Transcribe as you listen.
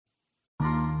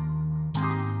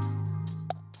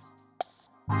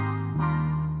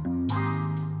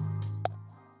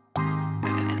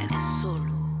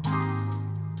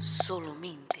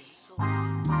Solamente.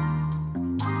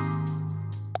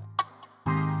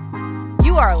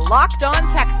 You are Locked On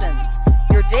Texans,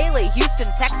 your daily Houston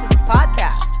Texans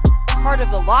podcast. Part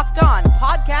of the Locked On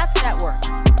Podcast Network,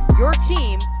 your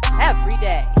team every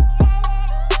day.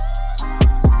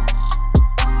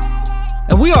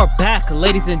 And we are back,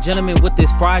 ladies and gentlemen, with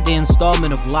this Friday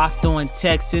installment of Locked On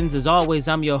Texans. As always,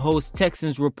 I'm your host,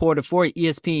 Texans reporter for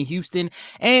ESPN Houston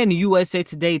and USA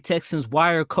Today Texans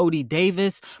Wire, Cody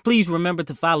Davis. Please remember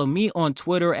to follow me on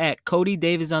Twitter at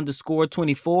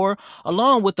CodyDavis_24,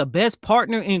 along with the best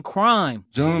partner in crime,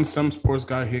 John, Some Sports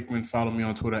Guy Hickman. Follow me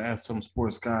on Twitter at Some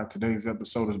Sports Guy. Today's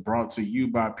episode is brought to you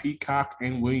by Peacock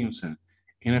and Williamson.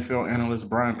 NFL analyst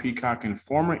Brian Peacock and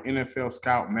former NFL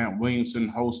scout Matt Williamson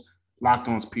host Locked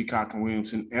On's Peacock and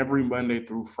Williamson every Monday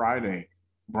through Friday.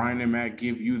 Brian and Matt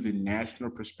give you the national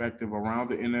perspective around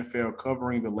the NFL,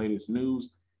 covering the latest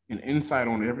news and insight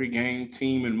on every game,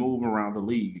 team, and move around the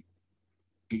league.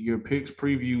 Get your picks,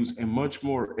 previews, and much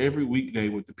more every weekday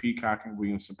with the Peacock and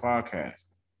Williamson podcast,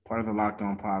 part of the Locked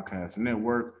On Podcast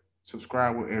Network.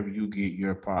 Subscribe wherever you get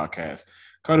your podcast.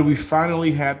 Cody, we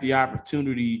finally had the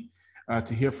opportunity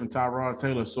to hear from Tyrod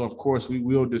Taylor. So, of course, we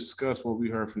will discuss what we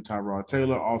heard from Tyrod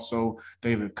Taylor, also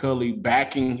David Culley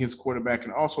backing his quarterback,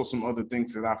 and also some other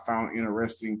things that I found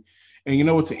interesting. And, you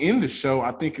know, to end the show,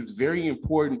 I think it's very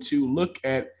important to look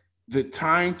at the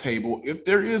timetable, if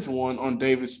there is one, on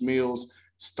Davis Mills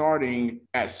starting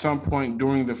at some point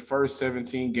during the first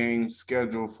 17 games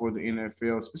scheduled for the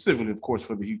NFL, specifically, of course,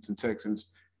 for the Houston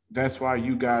Texans. That's why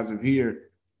you guys are here.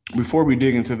 Before we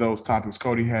dig into those topics,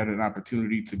 Cody had an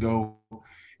opportunity to go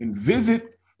and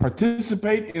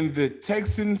participate in the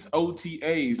Texans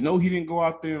OTAs. No, he didn't go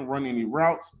out there and run any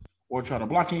routes or try to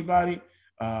block anybody.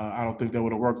 I don't think that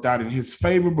would have worked out in his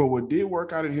favor, but what did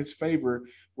work out in his favor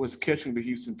was catching the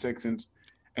Houston Texans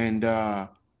and,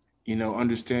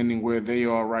 understanding where they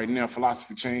are right now.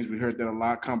 Philosophy change, we heard that a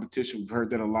lot. Competition, we've heard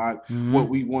that a lot. Mm-hmm. What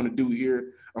we want to do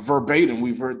here, verbatim,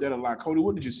 we've heard that a lot. Cody,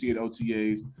 what did you see at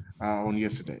OTAs on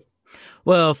yesterday?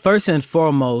 Well, first and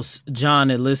foremost,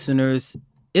 John and listeners,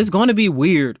 it's going to be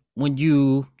weird when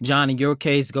you, John, in your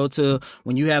case,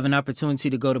 when you have an opportunity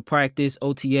to go to practice,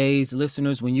 OTAs,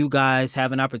 listeners, when you guys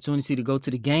have an opportunity to go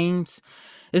to the games.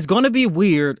 It's going to be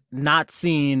weird not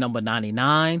seeing number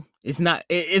 99.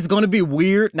 It's going to be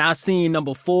weird not seeing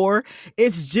number 4.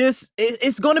 It's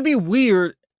going to be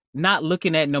weird not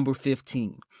looking at number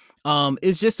 15.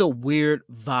 It's just a weird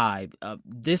vibe.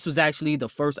 This was actually the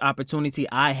first opportunity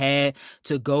I had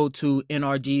to go to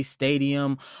NRG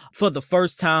Stadium for the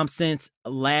first time since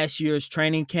last year's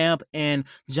training camp. And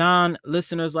John,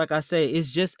 listeners, like I say,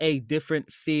 it's just a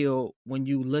different feel when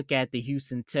you look at the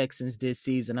Houston Texans this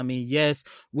season. I mean, yes,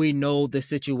 we know the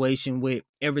situation with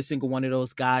every single one of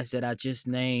those guys that I just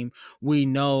named. We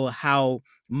know how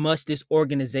much this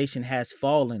organization has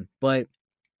fallen, but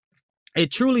it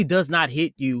truly does not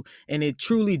hit you, and it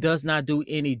truly does not do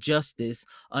any justice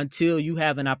until you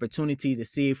have an opportunity to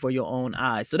see it for your own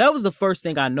eyes. So that was the first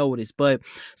thing I noticed. But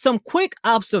some quick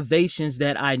observations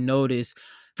that I noticed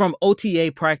from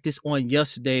OTA practice on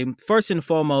yesterday. First and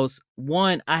foremost,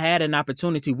 we had an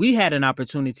opportunity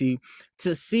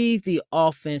to see the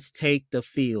offense take the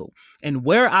field. And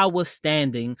where I was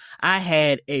standing, I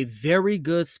had a very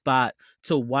good spot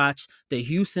to watch the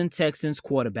Houston Texans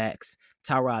quarterbacks,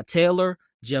 Tyrod Taylor,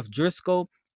 Jeff Driscoll,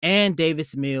 and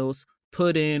Davis Mills,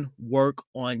 put in work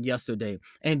on yesterday.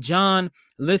 And John,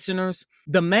 listeners,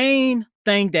 the main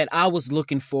thing that I was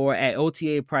looking for at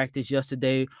OTA practice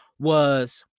yesterday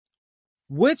was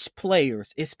which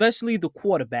players, especially the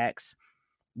quarterbacks,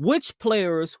 which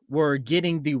players were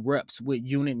getting the reps with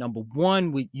unit number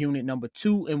 1, with unit number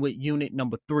 2, and with unit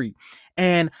number 3.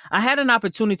 And I had an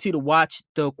opportunity to watch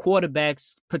the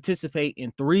quarterbacks participate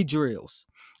in 3 drills.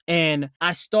 And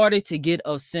I started to get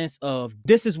a sense of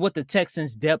this is what the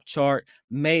Texans depth chart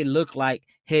may look like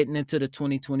heading into the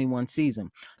 2021 season.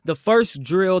 The first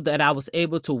drill that I was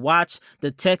able to watch,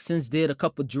 the Texans did a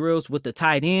couple drills with the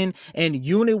tight end, and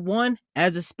unit 1,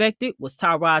 as expected, was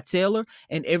Tyrod Taylor.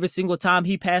 And every single time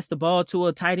he passed the ball to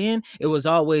a tight end, it was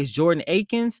always Jordan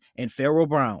Akins and Pharaoh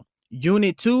Brown.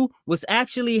 Unit 2 was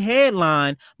actually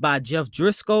headlined by Jeff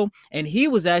Driscoll, and he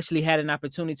was actually had an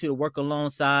opportunity to work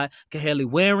alongside Kahale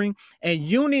Warring. And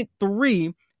Unit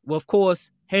 3, well, of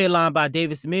course, headlined by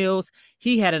Davis Mills,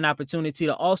 he had an opportunity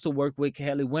to also work with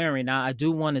Kahale Warring. Now, I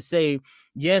do want to say,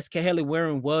 yes, Kahale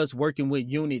Warring was working with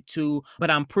Unit 2,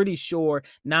 but I'm pretty sure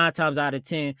 9 times out of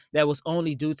 10, that was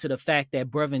only due to the fact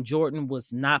that Brevin Jordan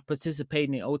was not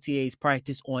participating in OTA's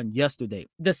practice on yesterday.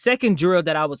 The second drill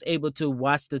that I was able to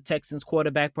watch the Texans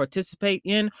quarterback participate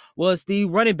in was the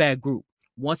running back group,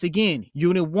 Once again,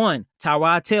 Unit 1,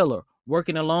 Tyrod Taylor,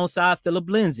 working alongside Philip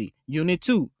Lindsay. Unit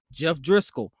 2, Jeff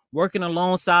Driscoll, working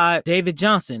alongside David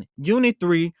Johnson. Unit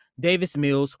 3, Davis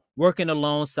Mills, working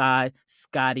alongside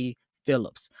Scottie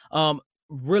Phillips.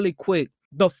 Really quick,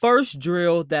 the first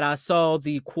drill that I saw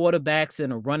the quarterbacks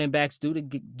and the running backs do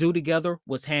together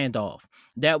was handoff.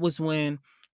 That was when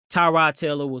Tyrod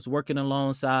Taylor was working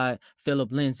alongside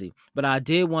Philip Lindsay. But I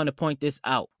did want to point this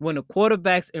out. When the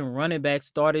quarterbacks and running backs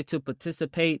started to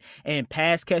participate in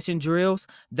pass catching drills,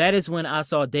 that is when I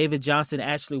saw David Johnson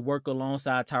actually work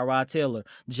alongside Tyrod Taylor.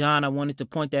 John, I wanted to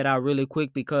point that out really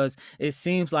quick because it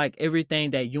seems like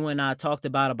everything that you and I talked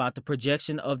about the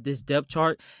projection of this depth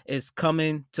chart is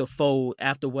coming to fold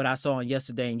after what I saw on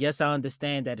yesterday. And yes, I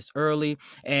understand that it's early,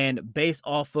 and based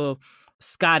off of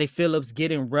Scottie Phillips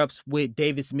getting reps with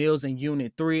Davis Mills in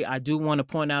Unit 3. I do want to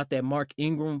point out that Mark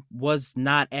Ingram was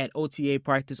not at OTA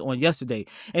practice on yesterday.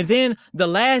 And then the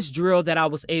last drill that I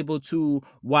was able to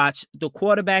watch, the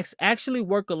quarterbacks actually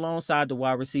work alongside the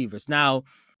wide receivers. Now,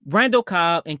 Randall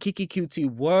Cobb and Kiki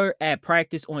QT were at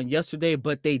practice on yesterday,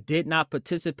 but they did not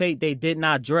participate. They did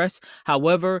not dress.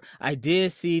 However, I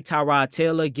did see Tyrod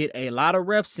Taylor get a lot of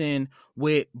reps in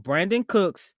with Brandon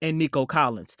Cooks and Nico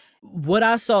Collins. What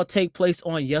I saw take place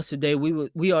on yesterday,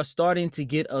 we are starting to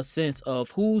get a sense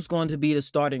of who's going to be the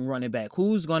starting running back,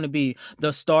 who's going to be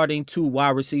the starting 2 wide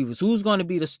receivers, who's going to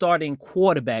be the starting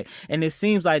quarterback. And it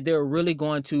seems like they're really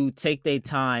going to take their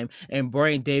time and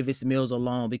bring Davis Mills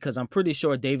along, because I'm pretty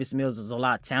sure Davis Mills is a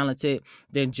lot talented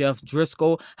than Jeff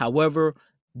Driscoll. However,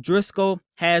 Driscoll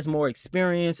has more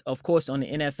experience, of course, on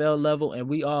the NFL level, and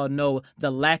we all know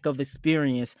the lack of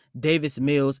experience Davis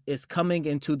Mills is coming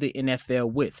into the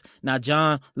NFL with. Now,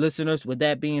 John, listeners, with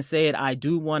that being said, I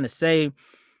do want to say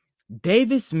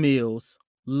Davis Mills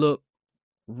looked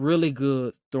really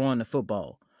good throwing the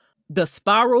football. The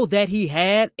spiral that he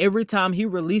had every time he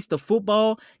released the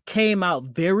football came out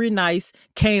very nice,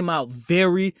 came out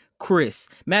very crisp.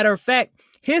 Matter of fact,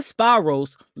 his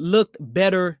spirals looked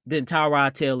better than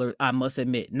Tyrod Taylor, I must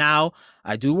admit. Now,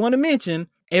 I do want to mention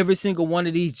every single one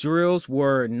of these drills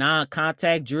were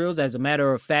non-contact drills. As a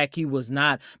matter of fact, he was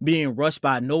not being rushed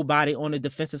by nobody on the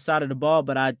defensive side of the ball.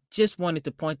 But I just wanted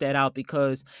to point that out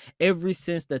because ever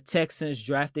since the Texans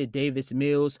drafted Davis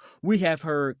Mills, we have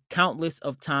heard countless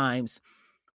of times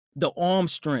the arm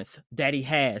strength that he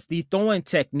has, the throwing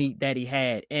technique that he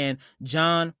had. And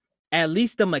John, at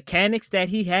least the mechanics that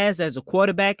he has as a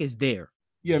quarterback is there.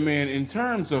 Yeah, man, in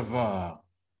terms of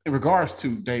in regards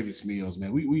to Davis Mills,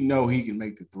 man, we know he can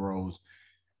make the throws.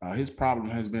 His problem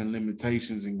has been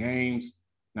limitations in games,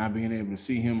 not being able to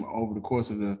see him over the course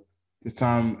of his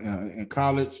time in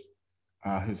college,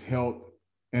 his health,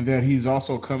 and that he's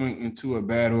also coming into a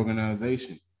bad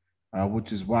organization,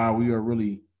 which is why we are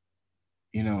really,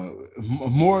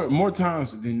 more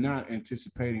times than not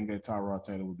anticipating that Tyrod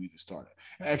Taylor will be the starter.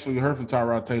 Actually, we heard from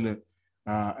Tyrod Taylor,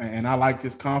 and I liked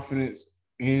his confidence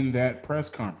in that press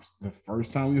conference. The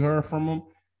first time we heard from him,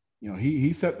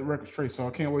 he set the record straight. So I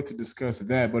can't wait to discuss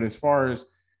that. But as far as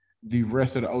the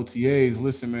rest of the OTAs,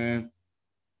 listen, man,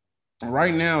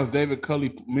 right now, as David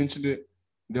Culley mentioned it,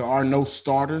 there are no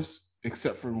starters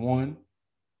except for 1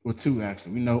 or 2,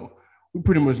 actually. We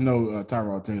pretty much know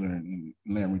Tyrod Taylor and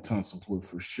Larry Tunsil would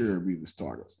for sure be the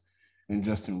starters, and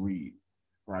Justin Reed,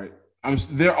 right?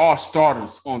 There are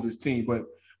starters on this team, but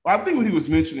I think what he was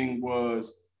mentioning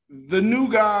was the new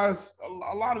guys.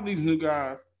 A lot of these new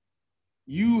guys,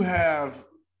 you have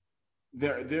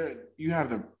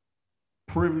the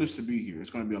privilege to be here. It's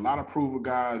going to be a lot of proven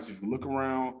guys. If you look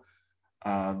around,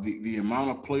 the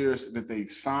amount of players that they've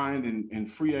signed in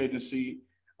free agency.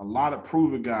 A lot of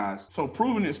proven guys. So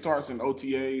proving it starts in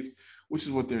OTAs, which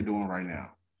is what they're doing right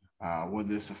now.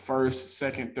 Whether it's a first,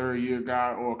 second, third year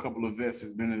guy or a couple of vets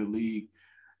that's been in the league,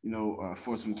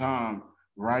 for some time.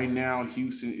 Right now,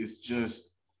 Houston is just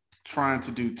trying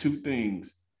to do 2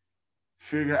 things.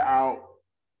 Figure out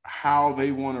how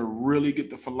they want to really get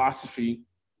the philosophy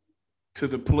to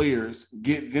the players,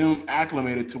 get them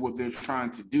acclimated to what they're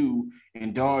trying to do,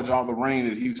 and dodge all the rain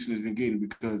that Houston has been getting,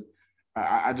 because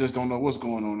I just don't know what's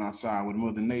going on outside with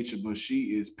Mother Nature, but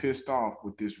she is pissed off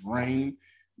with this rain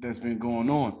that's been going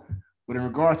on. But in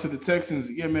regards to the Texans,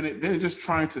 yeah, man, they're just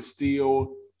trying to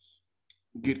still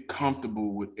get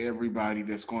comfortable with everybody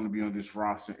that's going to be on this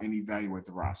roster and evaluate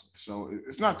the roster. So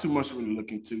it's not too much to really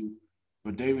look into.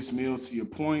 But Davis Mills, to your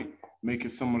point, making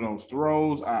some of those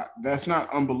throws, that's not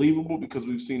unbelievable because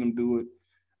we've seen him do it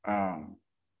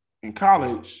in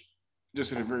college,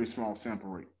 just at a very small sample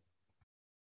rate.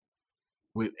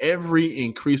 With every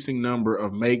increasing number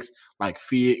of makes like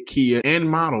Fiat, Kia, and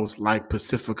models like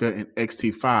Pacifica and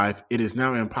XT5, it is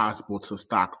now impossible to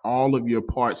stock all of your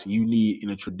parts you need in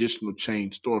a traditional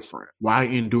chain storefront. Why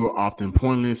endure often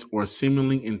pointless or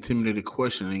seemingly intimidating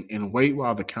questioning and wait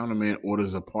while the counterman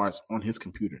orders the parts on his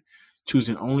computer,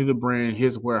 choosing only the brand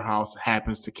his warehouse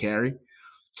happens to carry?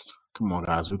 Come on,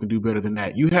 guys, we can do better than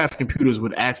that. You have computers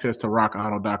with access to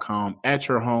rockauto.com at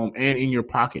your home and in your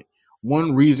pocket.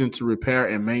 One reason to repair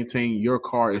and maintain your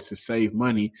car is to save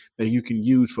money that you can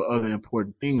use for other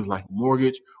important things like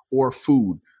mortgage or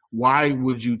food. Why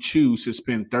would you choose to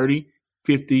spend 30,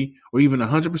 50, or even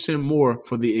 100% more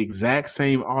for the exact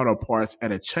same auto parts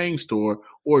at a chain store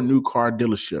or new car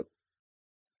dealership?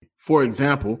 For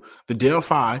example, the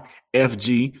Delphi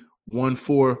FG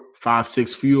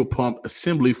 1456 fuel pump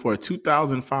assembly for a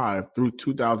 2005 through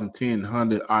 2010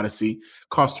 Honda Odyssey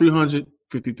cost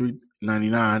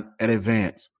 $353.99 at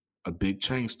Advance, a big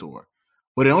chain store,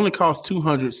 but it only costs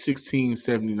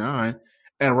 $216.79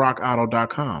 at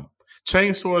rockauto.com.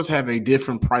 Chain stores have a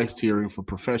different price tiering for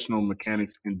professional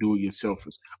mechanics and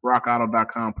do-it-yourselfers.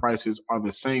 Rockauto.com prices are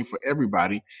the same for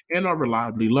everybody and are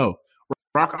reliably low.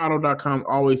 RockAuto.com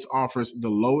always offers the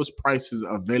lowest prices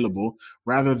available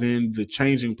rather than the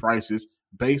changing prices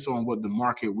based on what the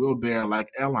market will bear like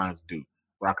airlines do.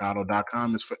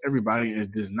 RockAuto.com is for everybody and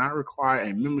it does not require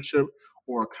a membership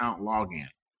or account login.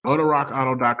 Go to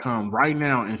RockAuto.com right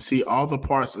now and see all the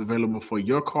parts available for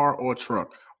your car or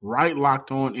truck. Right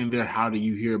Locked On in their How Do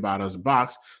You Hear About Us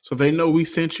box so they know we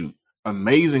sent you.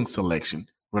 Amazing selection,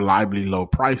 reliably low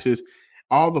prices,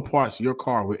 all the parts your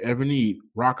car will ever need.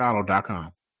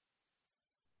 RockAuto.com.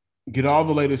 Get all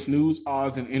the latest news,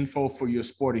 odds, and info for your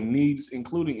sporting needs,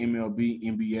 including MLB,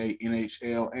 NBA,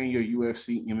 NHL, and your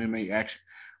UFC MMA action.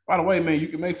 By the way, man, you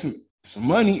can make some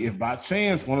money if by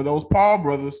chance one of those Paul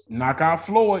brothers knock out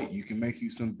Floyd. You can make you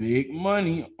some big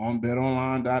money on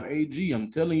betonline.ag. I'm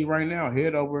telling you right now,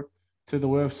 head over to the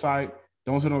website.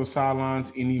 Don't sit on the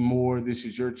sidelines anymore. This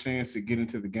is your chance to get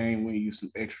into the game, win you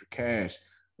some extra cash.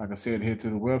 Like I said, head to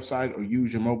the website or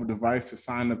use your mobile device to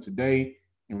sign up today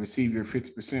and receive your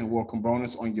 50% welcome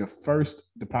bonus on your first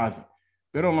deposit.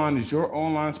 BetOnline is your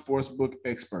online sportsbook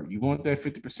expert. You want that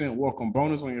 50% welcome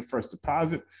bonus on your first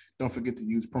deposit? Don't forget to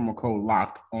use promo code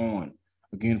LOCKED ON.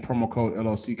 Again, promo code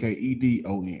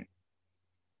LOCKEDON.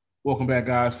 Welcome back,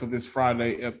 guys, for this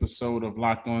Friday episode of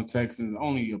Locked On Texans,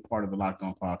 only a part of the Locked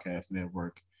On Podcast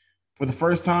Network. For the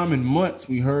first time in months,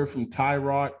 we heard from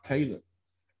Tyrod Taylor.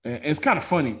 And it's kind of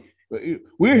funny.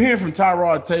 We're hearing from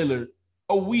Tyrod Taylor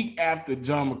a week after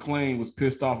John McClain was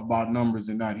pissed off about numbers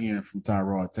and not hearing from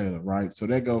Tyrod Taylor, right? So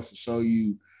that goes to show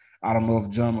you, I don't know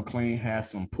if John McClain has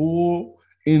some pull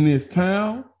in this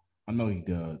town. I know he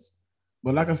does.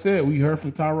 But like I said, we heard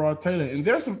from Tyrod Taylor, and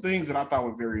there's some things that I thought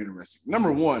were very interesting.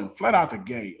 Number one, flat out the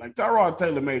gate, like Tyrod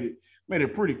Taylor made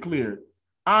it pretty clear.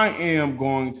 I am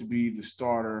going to be the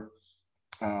starter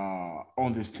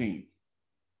on this team.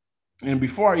 And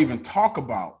before I even talk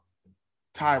about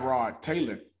Tyrod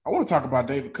Taylor, I want to talk about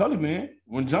David Culley, man.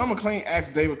 When John McClain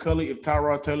asked David Culley if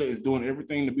Tyrod Taylor is doing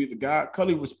everything to be the guy,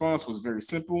 Culley's response was very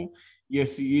simple.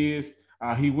 Yes, he is.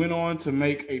 He went on to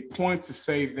make a point to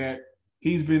say that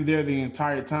he's been there the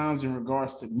entire time in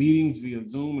regards to meetings via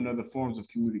Zoom and other forms of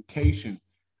communication.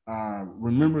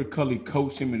 Remember, Culley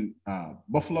coached him in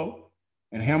Buffalo,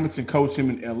 and Hamilton coached him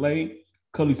in L.A.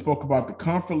 Culley spoke about the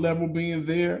comfort level being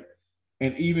there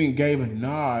and even gave a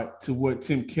nod to what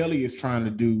Tim Kelly is trying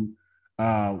to do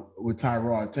with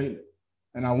Tyrod Taylor.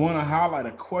 And I want to highlight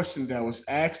a question that was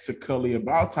asked to Culley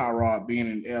about Tyrod being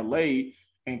in L.A.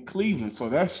 and Cleveland. So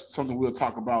that's something we'll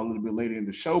talk about a little bit later in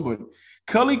the show. But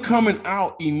Culley coming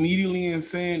out immediately and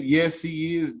saying, yes,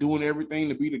 he is doing everything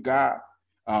to be the guy.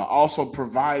 Also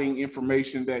providing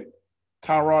information that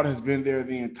Tyrod has been there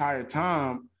the entire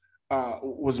time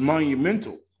was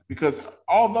monumental. Because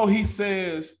although he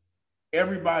says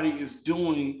everybody is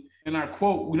doing, and I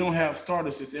quote, we don't have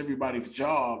starters, it's everybody's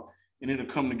job, and it'll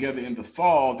come together in the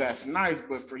fall. That's nice,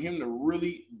 but for him to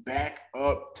really back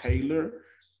up Taylor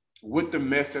with the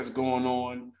mess that's going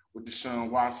on with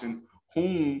Deshaun Watson,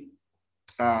 whom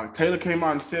Taylor came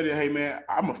out and said, hey, man,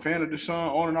 I'm a fan of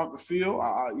Deshaun on and off the field.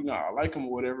 I like him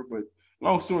or whatever, but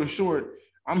long story short,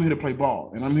 I'm here to play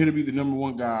ball, and I'm here to be the number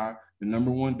one guy, the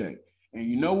number one day. And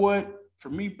you know what? For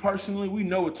me personally, we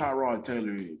know what Tyrod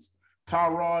Taylor is.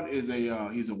 Tyrod is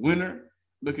he's a winner.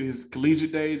 Look at his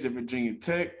collegiate days at Virginia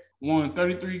Tech. Won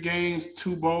 33 games,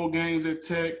 2 bowl games at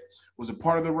Tech. Was a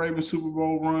part of the Ravens Super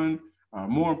Bowl run.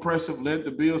 More impressive, led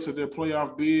the Bills to their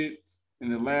playoff bid in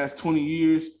the last 20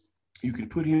 years. You can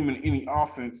put him in any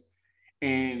offense.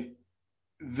 And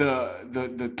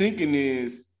the thinking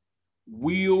is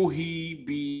will he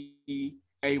be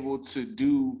able to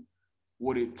do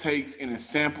what it takes in a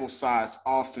sample size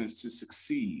offense to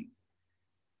succeed?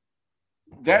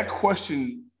 That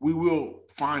question we will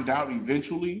find out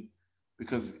eventually,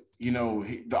 because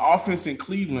the offense in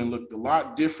Cleveland looked a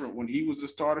lot different when he was a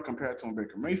starter compared to when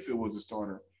Baker Mayfield was a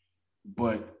starter.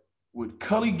 But with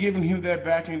Culley giving him that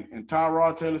backing and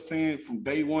Tyrod Taylor saying from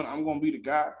day one, I'm going to be the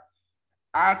guy,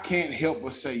 I can't help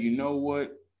but say, you know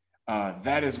what?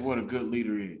 That is what a good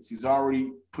leader is. He's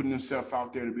already putting himself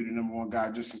out there to be the number one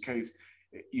guy just in case,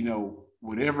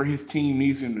 whatever his team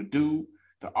needs him to do,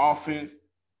 the offense,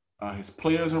 his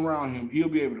players around him, he'll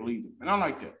be able to lead them. And I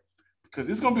like that because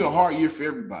it's going to be a hard year for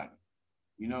everybody,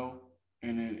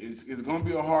 and it's going to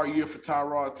be a hard year for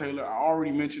Tyrod Taylor. I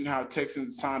already mentioned how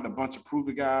Texans signed a bunch of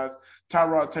proven guys.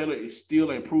 Tyrod Taylor is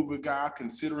still a proven guy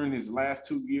considering his last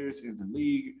 2 years in the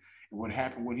league and what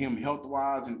happened with him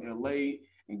health-wise in L.A.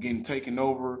 and getting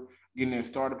that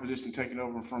starter position taken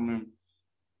over from him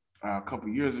a couple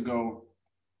years ago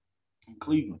in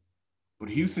Cleveland. But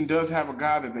Houston does have a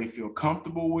guy that they feel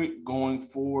comfortable with going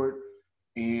forward.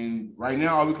 And right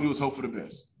now, all we can do is hope for the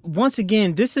best. Once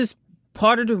again, this is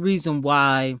part of the reason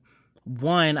why,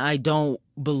 one, I don't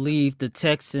believe the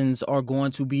Texans are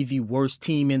going to be the worst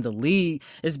team in the league,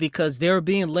 is because they're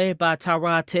being led by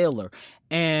Tyrod Taylor.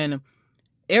 And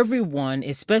everyone,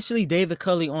 especially David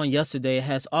Culley on yesterday,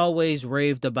 has always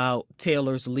raved about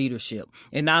Taylor's leadership.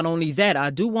 And not only that, I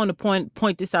do want to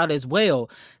point this out as well.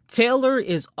 Taylor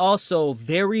is also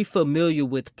very familiar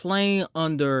with playing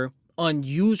under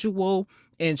unusual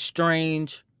and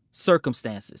strange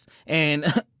circumstances.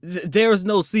 And there is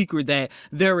no secret that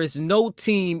there is no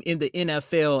team in the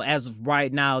NFL as of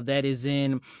right now that is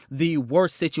in the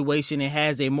worst situation and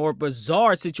has a more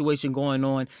bizarre situation going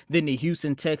on than the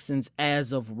Houston Texans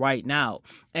as of right now.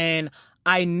 And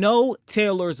I know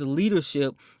Taylor's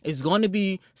leadership is going to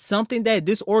be something that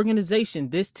this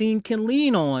organization, this team can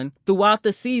lean on throughout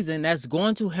the season that's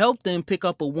going to help them pick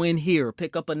up a win here,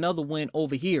 pick up another win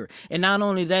over here. And not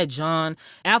only that, John,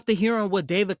 after hearing what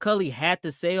David Culley had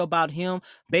to say about him,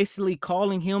 basically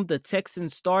calling him the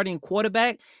Texans starting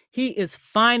quarterback, he is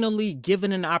finally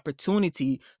given an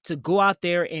opportunity to go out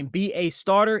there and be a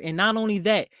starter. And not only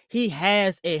that, he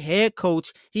has a head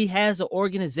coach, he has an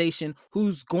organization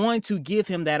who's going to give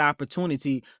him that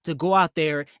opportunity to go out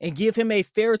there and give him a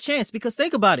fair chance. Because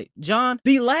think about it, John,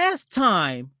 the last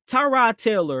time Tyrod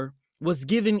Taylor was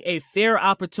given a fair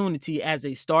opportunity as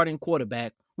a starting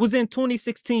quarterback was in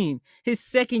 2016, his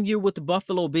second year with the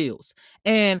Buffalo Bills.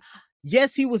 And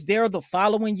yes, he was there the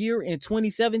following year in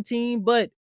 2017,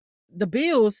 but the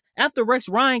Bills, after Rex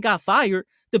Ryan got fired,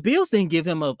 the Bills didn't give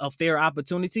him a fair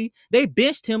opportunity. They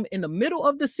benched him in the middle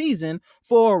of the season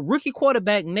for rookie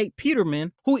quarterback Nate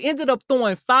Peterman, who ended up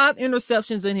throwing 5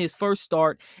 interceptions in his first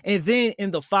start. And then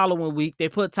in the following week, they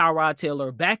put Tyrod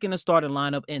Taylor back in the starting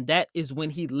lineup, and that is when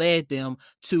he led them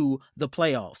to the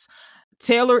playoffs.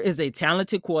 Taylor is a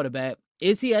talented quarterback.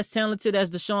 Is he as talented as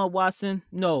Deshaun Watson?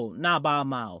 No, not by a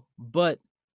mile. But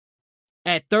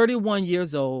at 31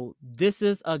 years old, this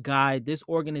is a guy this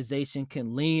organization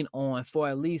can lean on for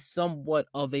at least somewhat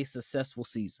of a successful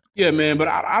season. Yeah, man, but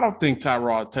I don't think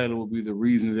Tyrod Taylor will be the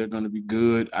reason they're going to be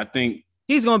good. I think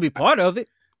he's going to be part of it.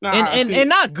 And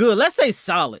not good. Let's say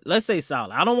solid.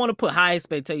 I don't want to put high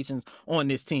expectations on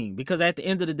this team because at the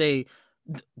end of the day,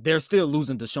 they're still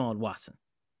losing Deshaun Watson.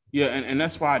 Yeah, and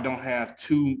that's why I don't have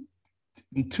too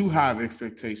high of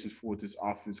expectations for what this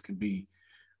offense can be.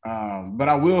 But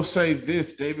I will say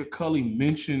this, David Culley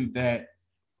mentioned that,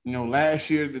 last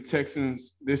year the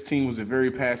Texans, this team was a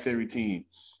very pass-heavy team.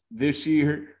 This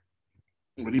year,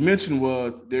 what he mentioned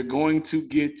was they're going to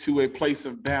get to a place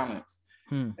of balance.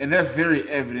 And that's very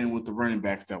evident with the running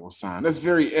backs that were signed. That's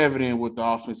very evident with the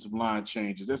offensive line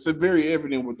changes. That's very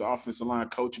evident with the offensive line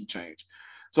coaching change.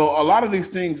 So a lot of these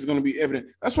things is going to be evident.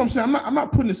 That's what I'm saying. I'm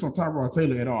not putting this on Tyrod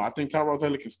Taylor at all. I think Tyrod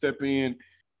Taylor can step in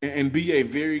and be a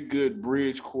very good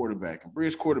bridge quarterback. And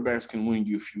bridge quarterbacks can win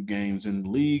you a few games in the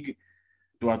league.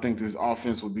 Do I think this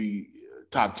offense will be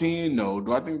top 10? No.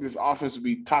 Do I think this offense will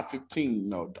be top 15?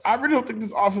 No. I really don't think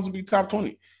this offense will be top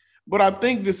 20. But I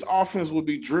think this offense will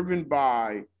be driven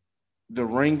by the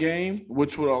ring game,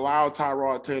 which would allow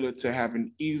Tyrod Taylor to have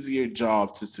an easier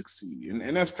job to succeed.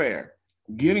 And that's fair.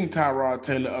 Getting Tyrod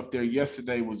Taylor up there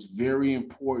yesterday was very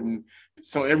important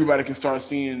so everybody can start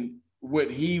seeing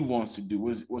what he wants to do,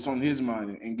 what's on his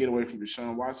mind, and get away from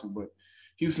Deshaun Watson. But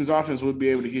Houston's offense will be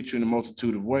able to hit you in a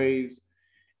multitude of ways,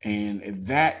 and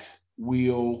that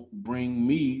will bring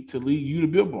me to lead you to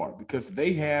Built Bar because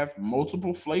they have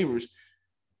multiple flavors,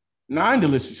 9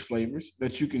 delicious flavors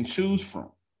that you can choose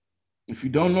from. If you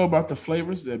don't know about the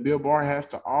flavors that Built Bar has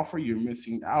to offer, you're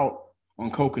missing out on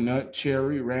coconut,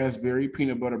 cherry, raspberry,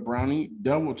 peanut butter brownie,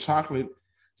 double chocolate,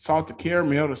 salted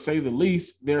caramel, to say the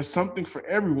least. There's something for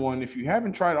everyone. If you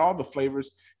haven't tried all the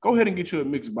flavors, go ahead and get you a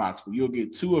mixed box where you'll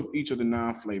get 2 of each of the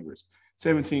 9 flavors,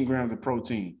 17 grams of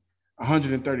protein,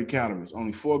 130 calories,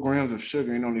 only 4 grams of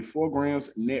sugar, and only 4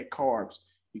 grams net carbs.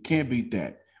 You can't beat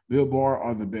that. Built Bar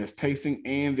are the best tasting,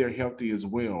 and they're healthy as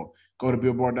well. Go to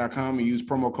BuiltBar.com and use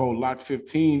promo code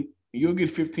LOCK15, and you'll get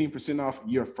 15% off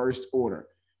your first order.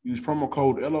 Use promo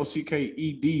code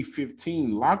LOCKED15,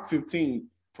 LOCK15,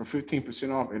 for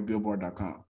 15% off at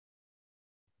BuiltBar.com.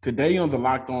 Today on the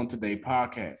Locked On Today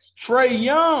podcast, Trae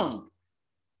Young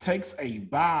takes a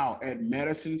bow at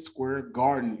Madison Square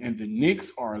Garden, and the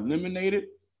Knicks are eliminated,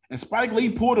 and Spike Lee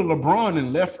pulled a LeBron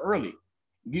and left early.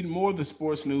 Get more of the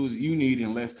sports news you need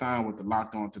in less time with the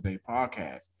Locked On Today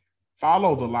podcast.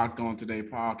 Follow the Locked On Today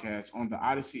podcast on the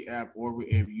Odyssey app or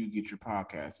wherever you get your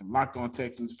podcasts. And Locked On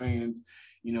Texans fans,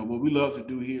 you know, what we love to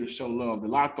do here is show love. The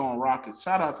Locked On Rockets,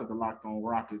 shout out to the Locked On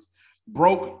Rockets,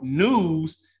 broke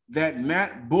news that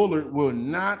Matt Bullard will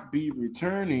not be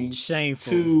returning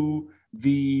to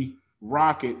the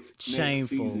Rockets next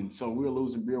season. So we're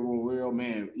losing Bill Royale,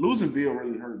 man. Losing Bill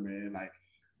really hurt, man. Like,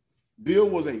 Bill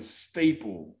was a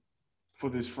staple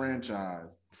for this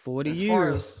franchise. 40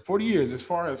 years. 40 years as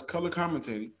far as color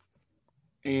commentating.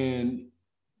 And,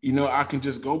 you know, I can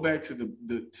just go back to to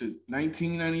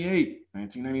 1998,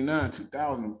 1999,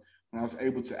 2000, when I was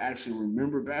able to actually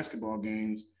remember basketball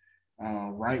games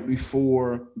right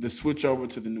before the switch over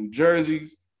to the new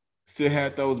jerseys. Still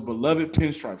had those beloved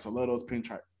pinstripes. I love those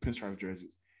pinstripe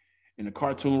jerseys. And the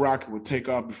cartoon rocket would take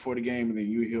off before the game, and then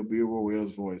you hear Bill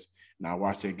Royale's voice. And I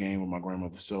watched that game with my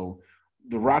grandmother. So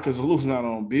the Rockets are losing out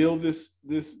on Bill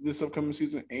this upcoming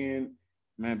season and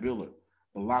Matt Bullard.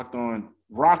 The Locked On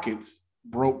Rockets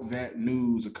broke that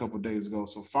news a couple of days ago.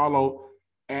 So follow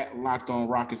at Locked On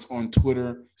Rockets on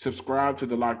Twitter. Subscribe to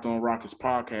the Locked On Rockets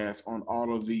podcast on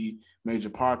all of the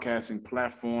major podcasting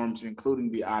platforms,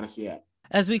 including the Odyssey app.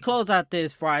 As we close out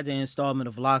this Friday installment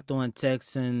of Locked On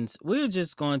Texans, we're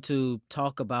just going to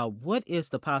talk about what is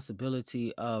the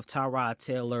possibility of Tyrod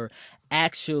Taylor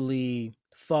actually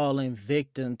falling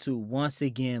victim to once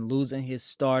again losing his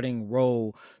starting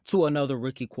role to another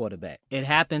rookie quarterback. It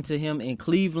happened to him in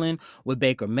Cleveland with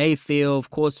Baker Mayfield. Of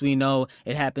course, we know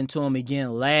it happened to him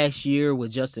again last year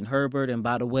with Justin Herbert. And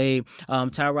by the way,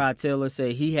 Tyrod Taylor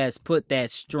said he has put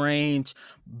that strange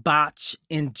botch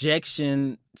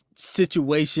injection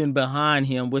situation behind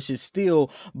him, which is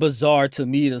still bizarre to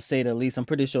me, to say the least. I'm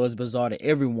pretty sure it's bizarre to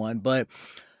everyone. But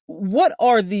what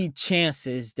are the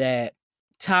chances that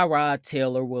Tyrod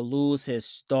Taylor will lose his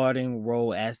starting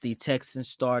role as the Texans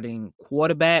starting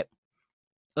quarterback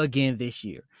again this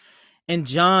year? And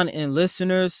John and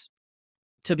listeners,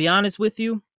 to be honest with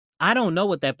you, I don't know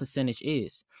what that percentage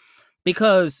is.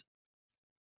 Because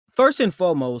first and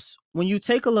foremost, when you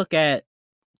take a look at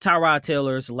Tyrod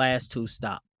Taylor's last 2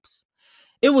 stops,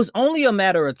 it was only a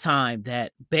matter of time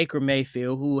that Baker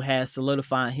Mayfield, who has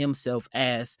solidified himself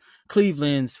as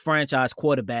Cleveland's franchise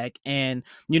quarterback, and,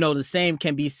 you know, the same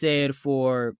can be said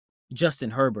for Justin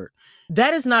Herbert.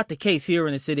 That is not the case here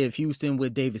in the city of Houston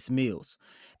with Davis Mills.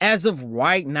 As of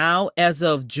right now, as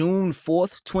of June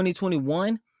 4th,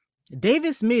 2021,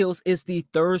 Davis Mills is the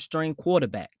 3rd string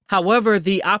quarterback. However,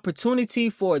 the opportunity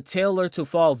for Taylor to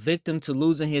fall victim to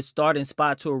losing his starting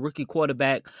spot to a rookie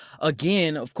quarterback,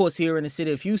 again, of course, here in the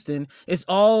city of Houston, is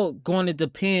all going to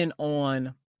depend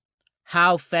on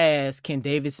how fast can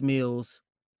Davis Mills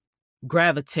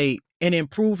gravitate and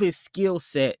improve his skill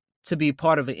set to be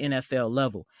part of an NFL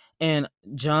level. And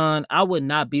John, I would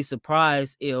not be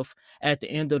surprised if at the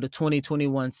end of the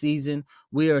 2021 season,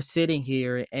 we are sitting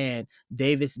here and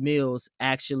Davis Mills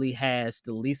actually has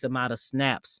the least amount of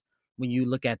snaps when you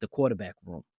look at the quarterback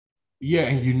room. Yeah,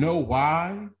 and you know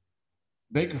why?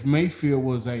 Baker Mayfield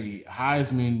was a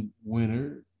Heisman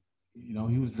winner. You know,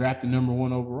 he was drafted number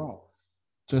 1 overall.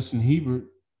 Justin Herbert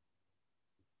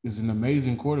is an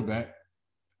amazing quarterback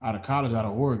out of college, out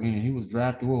of Oregon, and he was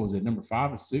drafted, what was it, number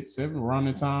 5 or 6, 7, around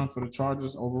the time for the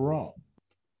Chargers overall.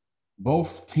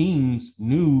 Both teams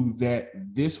knew that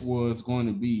this was going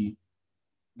to be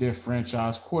their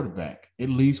franchise quarterback, at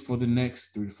least for the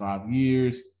next 3 to 5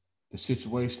 years. The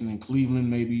situation in Cleveland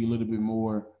may be a little bit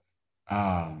more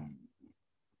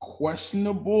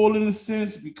questionable in a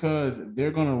sense, because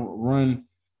they're going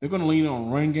to lean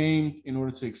on run game in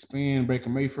order to expand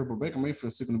Baker Mayfield, but Baker Mayfield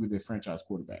is still going to be their franchise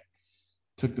quarterback.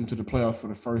 Took them to the playoffs for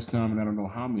the first time in I don't know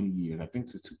how many years. I think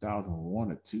since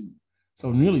 2001 or 2.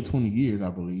 So nearly 20 years, I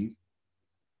believe.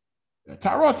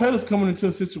 Tyrod Taylor's coming into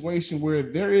a situation where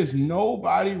there is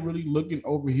nobody really looking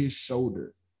over his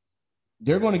shoulder.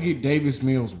 They're going to get Davis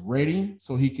Mills ready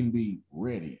so he can be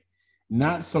ready,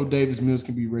 not so Davis Mills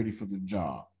can be ready for the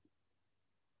job,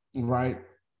 right?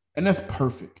 And that's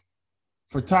perfect.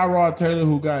 For Tyrod Taylor,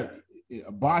 who got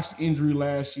a botched injury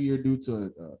last year due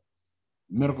to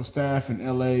medical staff in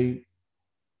L.A.,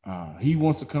 he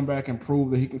wants to come back and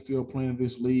prove that he can still play in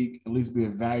this league, at least be a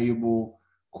valuable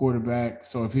quarterback.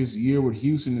 So if his year with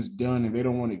Houston is done and they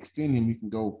don't want to extend him, he can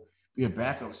go be a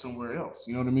backup somewhere else.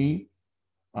 You know what I mean?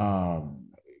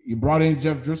 You brought in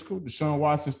Jeff Driscoll. Deshaun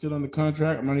Watson still under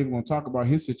contract. I'm not even going to talk about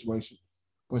his situation.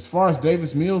 But as far as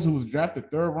Davis Mills, who was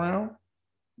drafted 3rd round,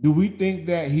 do we think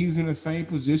that he's in the same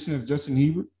position as Justin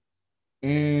Herbert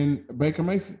and Baker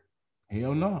Mayfield?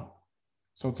 Hell no.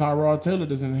 So Tyrod Taylor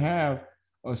doesn't have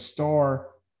a star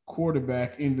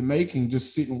quarterback in the making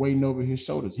just sitting waiting over his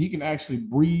shoulders. He can actually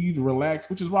breathe, relax,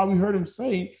 which is why we heard him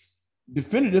say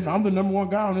definitive, I'm the number 1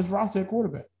 guy on this roster at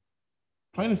quarterback.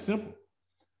 Plain and simple.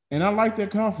 And I like that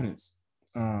confidence.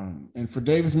 And for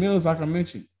Davis Mills, like I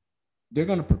mentioned, they're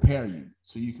going to prepare you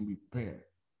so you can be prepared.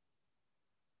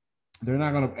 They're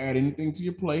not going to add anything to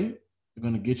your plate. They're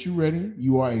going to get you ready.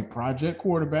 You are a project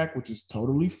quarterback, which is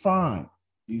totally fine.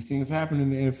 These things happen in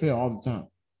the NFL all the time.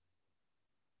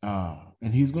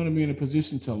 And he's going to be in a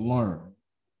position to learn.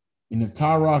 And if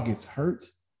Tyrod gets hurt,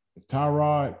 if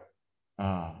Tyrod's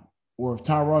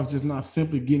just not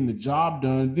simply getting the job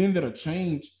done, then that'll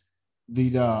change the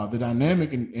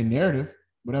dynamic and narrative.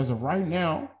 But as of right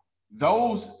now,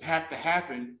 those have to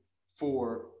happen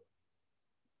for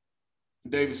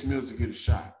Davis Mills to get a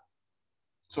shot.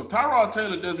 So if Tyrod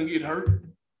Taylor doesn't get hurt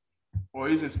or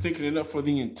isn't sticking it up for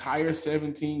the entire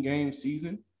 17-game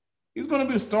season, he's going to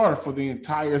be the starter for the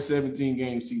entire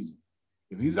 17-game season.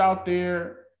 If he's out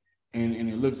there and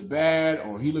it looks bad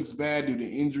or he looks bad due to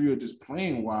injury or just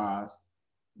playing wise,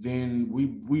 then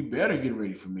we better get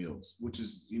ready for Mills, which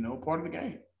is, part of the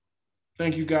game.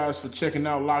 Thank you guys for checking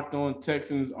out Locked On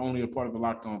Texans, only a part of the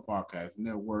Locked On Podcast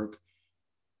Network.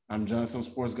 I'm Johnson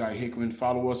Sports Guy Hickman.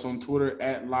 Follow us on Twitter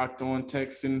at Locked On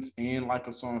Texans and like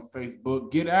us on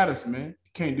Facebook. Get at us, man.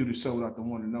 You can't do the show without the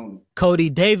one and only Cody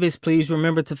Davis. Please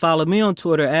remember to follow me on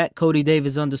Twitter at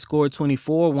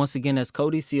CodyDavis_24. Once again, that's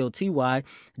Cody, CotyDavis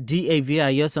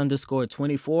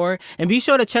 _24. And be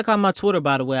sure to check out my Twitter,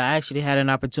 by the way. I actually had an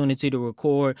opportunity to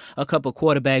record a couple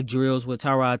quarterback drills with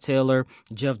Tyrod Taylor,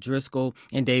 Jeff Driscoll,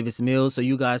 and Davis Mills. So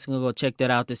you guys can go check that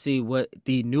out to see what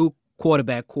the new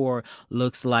quarterback core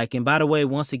looks like. And by the way,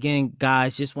 once again,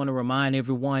 guys, just want to remind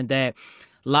everyone that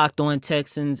Locked On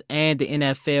Texans and the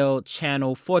NFL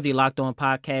channel for the Locked On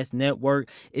Podcast Network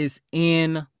is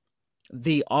in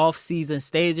the off-season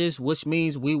stages, which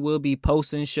means we will be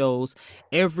posting shows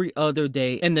every other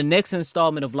day. And the next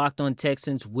installment of Locked On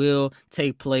Texans will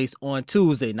take place on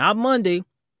Tuesday, not Monday,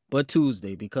 but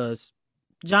Tuesday, because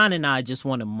John and I just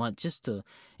want a month just to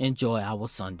enjoy our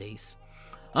Sundays.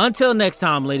 Until next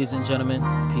time, ladies and gentlemen,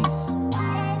 peace.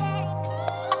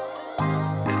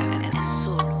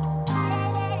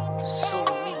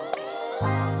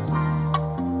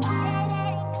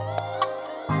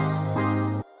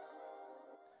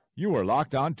 You are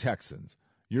Locked On Texans,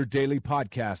 your daily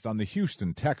podcast on the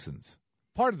Houston Texans.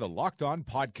 Part of the Locked On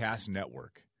Podcast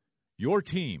Network, your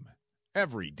team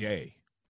every day.